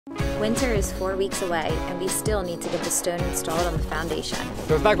Winter is 4 weeks away, and we still need to get the stone installed on the foundation.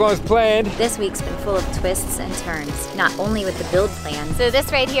 So it's not going as planned. This week's been full of twists and turns, not only with the build plan. So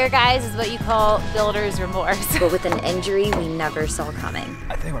this right here, guys, is what you call builder's remorse. But with an injury we never saw coming.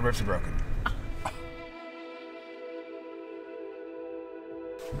 I think my ribs are broken.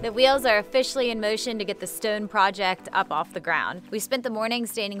 The wheels are officially in motion to get the stone project up off the ground. We spent the morning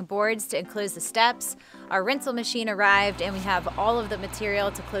staining boards to enclose the steps. Our rental machine arrived and we have all of the material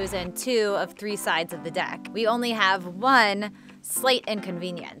to close in 2 of 3 sides of the deck. We only have one slight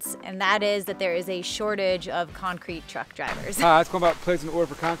inconvenience, and that is that there is a shortage of concrete truck drivers. Hi, let's go about placing an order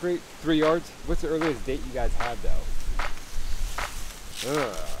for concrete, 3 yards. What's the earliest date you guys have though?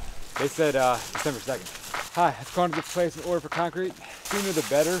 They said December 2nd. Hi, it's going to get placed an order for concrete. Sooner the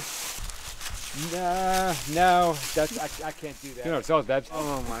better. No, I can't do that. You know what it sells, Debs?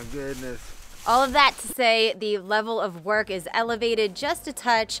 Oh my goodness. All of that to say, the level of work is elevated just a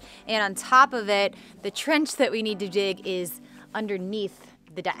touch, and on top of it, the trench that we need to dig is underneath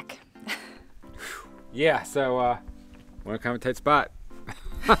the deck. Yeah, so want to come a tight spot.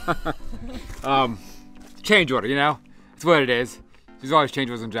 Change order, you know? That's what it is. There's always change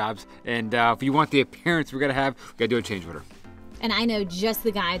orders on jobs, and if you want the appearance we're gonna have, we gotta do a change order. And I know just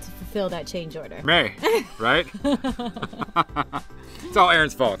the guy to fulfill that change order. May, right? It's all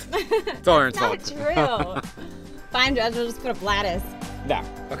Aaron's fault. It's all Aaron's fault. Not true. Fine, Judge, we'll just put a lattice. No,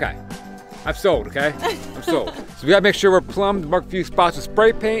 okay. I'm sold, okay? I'm sold. So we gotta make sure we're plumbed, mark a few spots with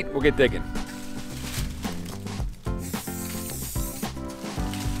spray paint, we'll get digging.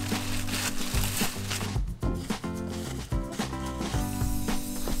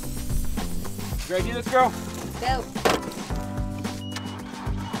 Ready, let's go. Go.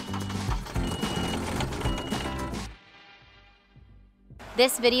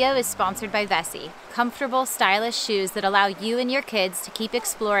 This video is sponsored by Vessi, comfortable, stylish shoes that allow you and your kids to keep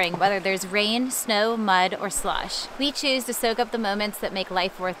exploring whether there's rain, snow, mud, or slush. We choose to soak up the moments that make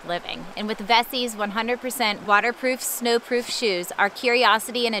life worth living. And with Vessi's 100% waterproof, snowproof shoes, our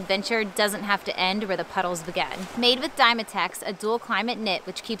curiosity and adventure doesn't have to end where the puddles begin. Made with Dymatex, a dual climate knit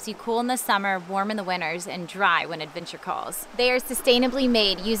which keeps you cool in the summer, warm in the winters, and dry when adventure calls. They are sustainably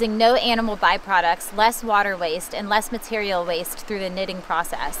made using no animal byproducts, less water waste, and less material waste through the knitting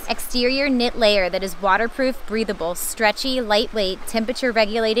process. Exterior knit layer that is waterproof, breathable, stretchy, lightweight, temperature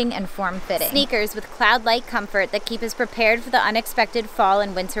regulating, and form fitting. Sneakers with cloud-like comfort that keep us prepared for the unexpected fall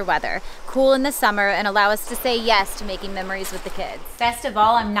and winter weather, cool in the summer, and allow us to say yes to making memories with the kids. Best of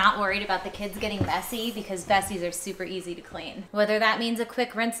all, I'm not worried about the kids getting messy because Vessi's are super easy to clean. Whether that means a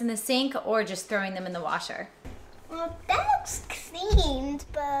quick rinse in the sink or just throwing them in the washer. Well, that looks cleaned,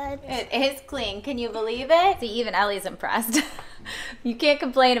 but... It is clean, can you believe it? See, even Ellie's impressed. You can't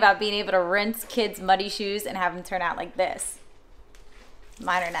complain about being able to rinse kids' muddy shoes and have them turn out like this.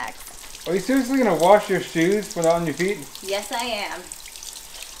 Mine are next. Are you seriously gonna wash your shoes when they're on your feet? Yes, I am.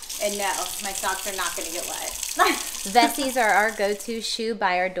 And no, my socks are not gonna get wet. Vessi's are our go-to shoe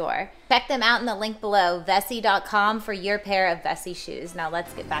by our door. Check them out in the link below, vessi.com, for your pair of Vessi shoes. Now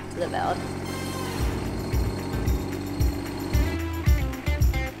let's get back to the build.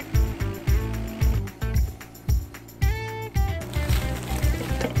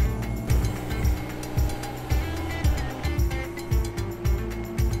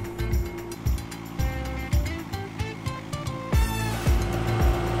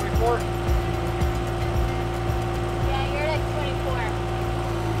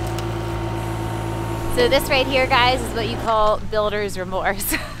 So this right here, guys, is what you call builder's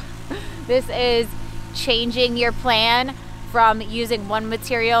remorse. This is changing your plan from using one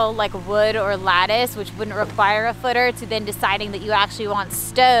material like wood or lattice, which wouldn't require a footer, to then deciding that you actually want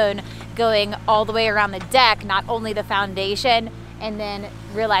stone going all the way around the deck, not only the foundation, and then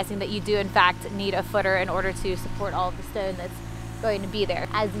realizing that you do in fact need a footer in order to support all of the stone that's going to be there.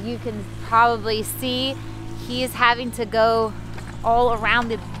 As you can probably see, he is having to go all around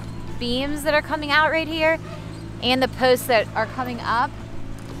the beams that are coming out right here and the posts that are coming up,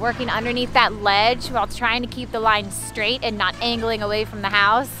 working underneath that ledge while trying to keep the line straight and not angling away from the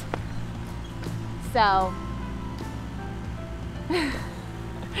house. So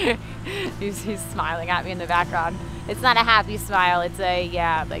he's smiling at me in the background. It's not a happy smile, it's a,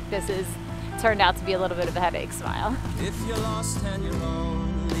 yeah, like this is turned out to be a little bit of a headache smile. If you're lost and you're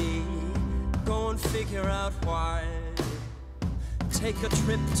lonely, go and figure out why. Take a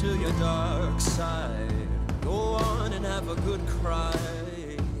trip to your dark side. Go on and have a good cry.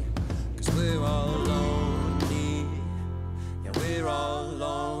 'Cause we're all lonely. Yeah, we're all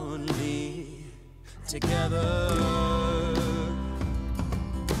lonely together.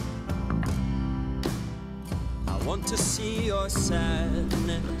 I want to see your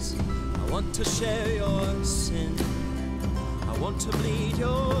sadness want to share your sin. I want to bleed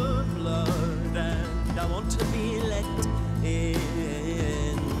your blood, and I want to be let in.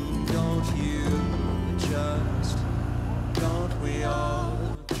 Don't we all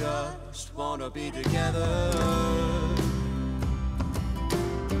just wanna be together?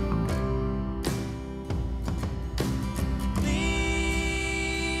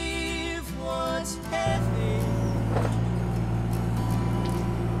 Leave what's heavy,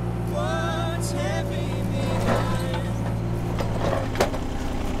 behind.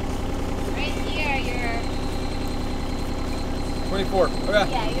 Right here, you're 24.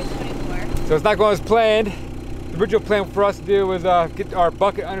 Okay. yeah, you're 24. So it's not going as planned. The original plan for us to do was get our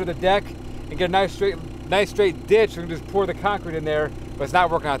bucket under the deck and get a nice straight ditch. We can just pour the concrete in there, but it's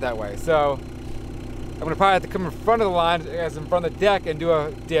not working out that way. So I'm gonna probably have to come in front of the line, as in front of the deck, and do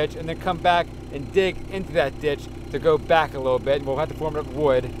a ditch, and then come back and dig into that ditch to go back a little bit. And we'll have to form it up with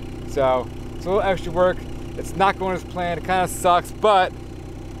wood. So it's a little extra work. It's not going as planned. It kind of sucks, but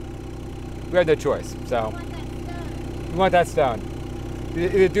we have no choice. So we want that stone.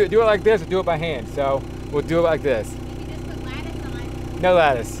 Either do it like this or do it by hand. So we'll do it like this. If you just put lattice on. No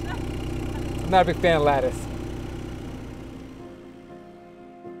lattice. I'm not a big fan of lattice.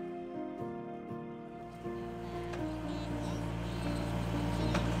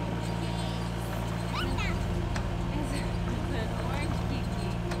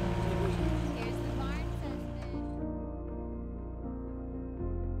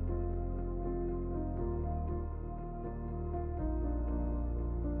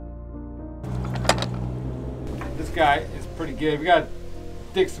 This guy is pretty good. We gotta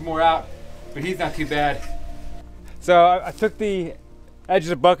dig some more out, but he's not too bad. So I took the edge of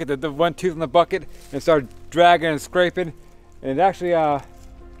the bucket, the one tooth on the bucket, and started dragging and scraping, and it actually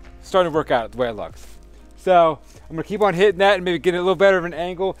starting to work out the way it looks. So I'm gonna keep on hitting that and maybe get it a little better of an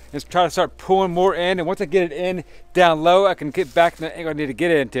angle and try to start pulling more in. And once I get it in down low, I can get back to the angle I need to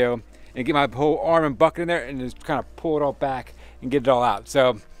get it into and get my whole arm and bucket in there and just kind of pull it all back and get it all out.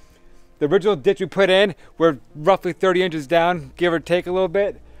 So the original ditch we put in, we're roughly 30 inches down, give or take a little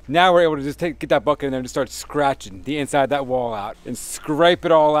bit. Now we're able to just get that bucket in there and just start scratching the inside of that wall out and scrape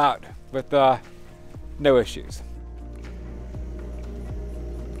it all out with no issues.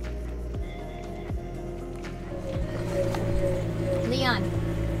 Leon,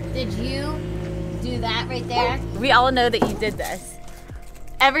 did you do that right there? We all know that you did this.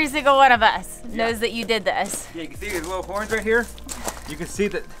 Every single one of us knows that you did this. Yeah, you can see these little horns right here. You can see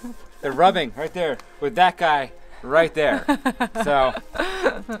that they're rubbing right there with that guy right there. So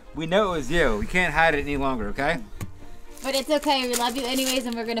we know it was you. We can't hide it any longer, okay? But it's okay. We love you anyways,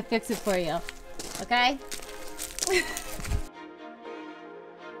 and we're gonna fix it for you. Okay?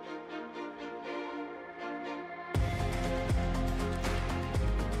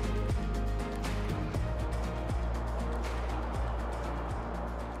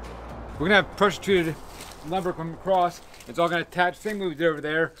 We're gonna have pressure treated lumber come across. It's all gonna attach. Same way we did over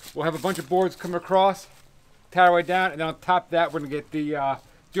there. We'll have a bunch of boards come across, tie our way down, and then on top of that, we're gonna get the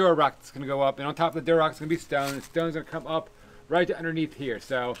Dura rock that's gonna go up. And on top of the Dura rock is gonna be stone. The stone's gonna come up right to underneath here.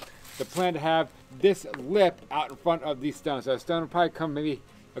 So the plan to have this lip out in front of these stones. So the stone will probably come maybe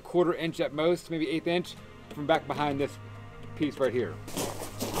a 1/4 inch at most, maybe 1/8 inch from back behind this piece right here.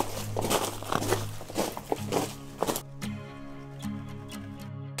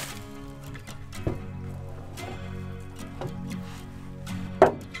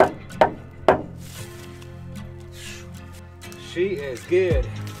 She is good.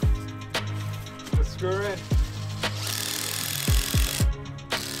 Let's screw her in.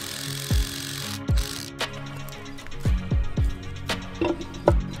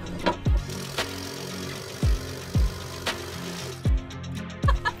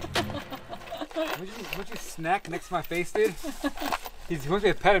 Would you snack next to my face, dude? He wants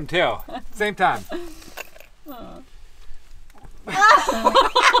me to pet him too. Same time.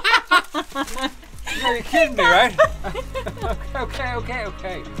 You're kidding me, right? Okay.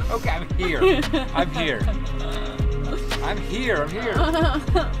 Okay, I'm here. I'm here. Here.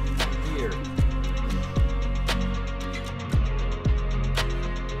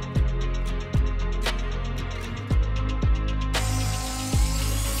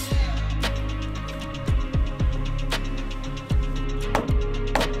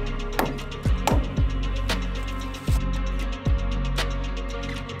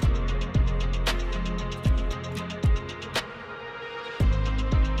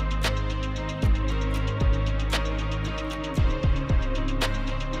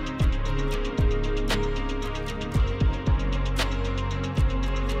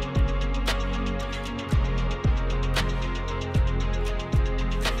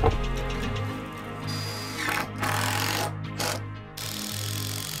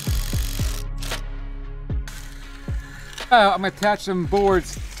 I'm gonna attach some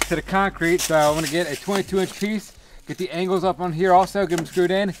boards to the concrete, so I'm gonna get a 22-inch piece, get the angles up on here also, get them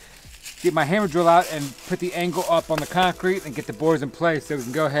screwed in, get my hammer drill out and put the angle up on the concrete and get the boards in place so we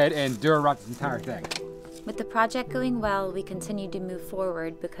can go ahead and Dura-rock this entire thing. With the project going well, we continued to move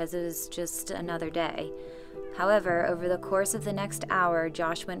forward because it was just another day. However, over the course of the next hour,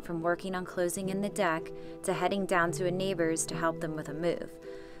 Josh went from working on closing in the deck to heading down to a neighbor's to help them with a move,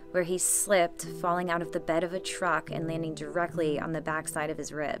 where he slipped, falling out of the bed of a truck and landing directly on the backside of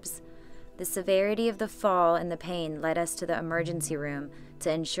his ribs. The severity of the fall and the pain led us to the emergency room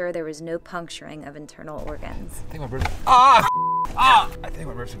to ensure there was no puncturing of internal organs. I think my ribs. I think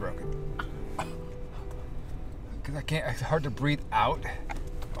my ribs are broken. Because I can't. It's hard to breathe out.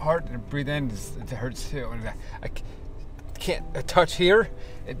 Hard to breathe in. It hurts too. I can't touch here.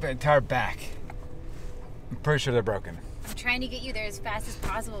 The entire back. I'm pretty sure they're broken. I'm trying to get you there as fast as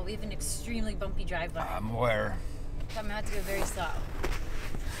possible. We have an extremely bumpy driveway. I'm aware. So I'm gonna have to go very slow.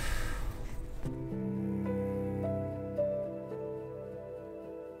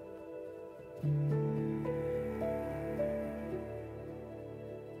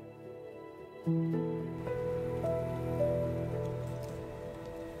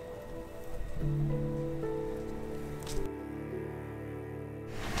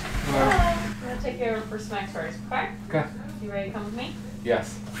 I'm gonna take you over for snacks first, okay? Okay. You ready to come with me?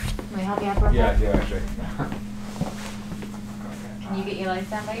 Yes. Can we help you out real Yeah, I quick? do actually. Can you get your lights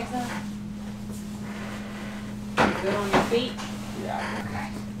down by yourself? Good on your feet? Yeah. Okay.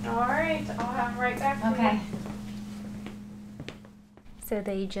 Alright, I'll have them right back. for you. Okay. So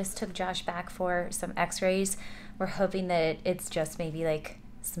they just took Josh back for some x-rays. We're hoping that it's just maybe like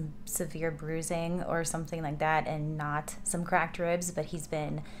some severe bruising or something like that and not some cracked ribs, but he's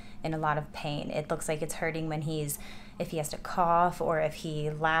been in a lot of pain. It looks like it's hurting when if he has to cough or if he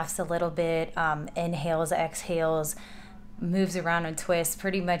laughs a little bit, inhales, exhales, moves around and twists,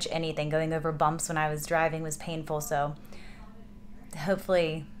 pretty much anything. Going over bumps when I was driving was painful, so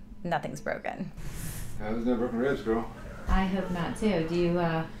hopefully nothing's broken. There's no broken ribs, girl. I hope not too. Do you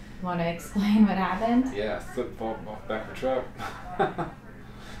want to explain what happened? Yeah, slip fall off the back of the truck.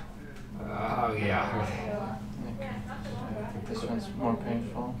 Oh yeah. I think this one's more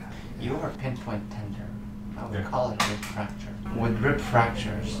painful. You are pinpoint tender. I would call it a rib fracture. With rib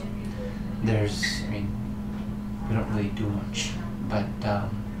fractures, we don't really do much, but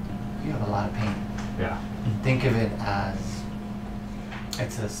you have a lot of pain. Yeah. And think of it as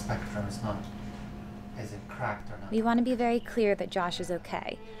it's a spectrum. It's not, is it cracked or not? We want to be very clear that Josh is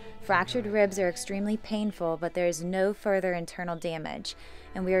okay. Fractured ribs are extremely painful, but there is no further internal damage,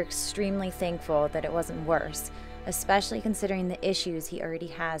 and we are extremely thankful that it wasn't worse, especially considering the issues he already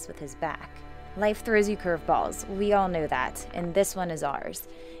has with his back. Life throws you curveballs, we all know that, and this one is ours.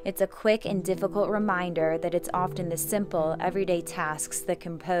 It's a quick and difficult reminder that it's often the simple, everyday tasks that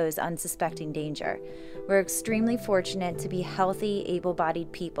can pose unsuspecting danger. We're extremely fortunate to be healthy,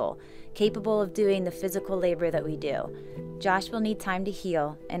 able-bodied people, capable of doing the physical labor that we do. Josh will need time to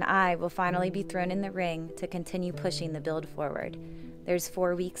heal, and I will finally be thrown in the ring to continue pushing the build forward. There's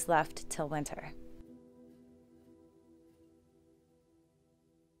 4 weeks left till winter.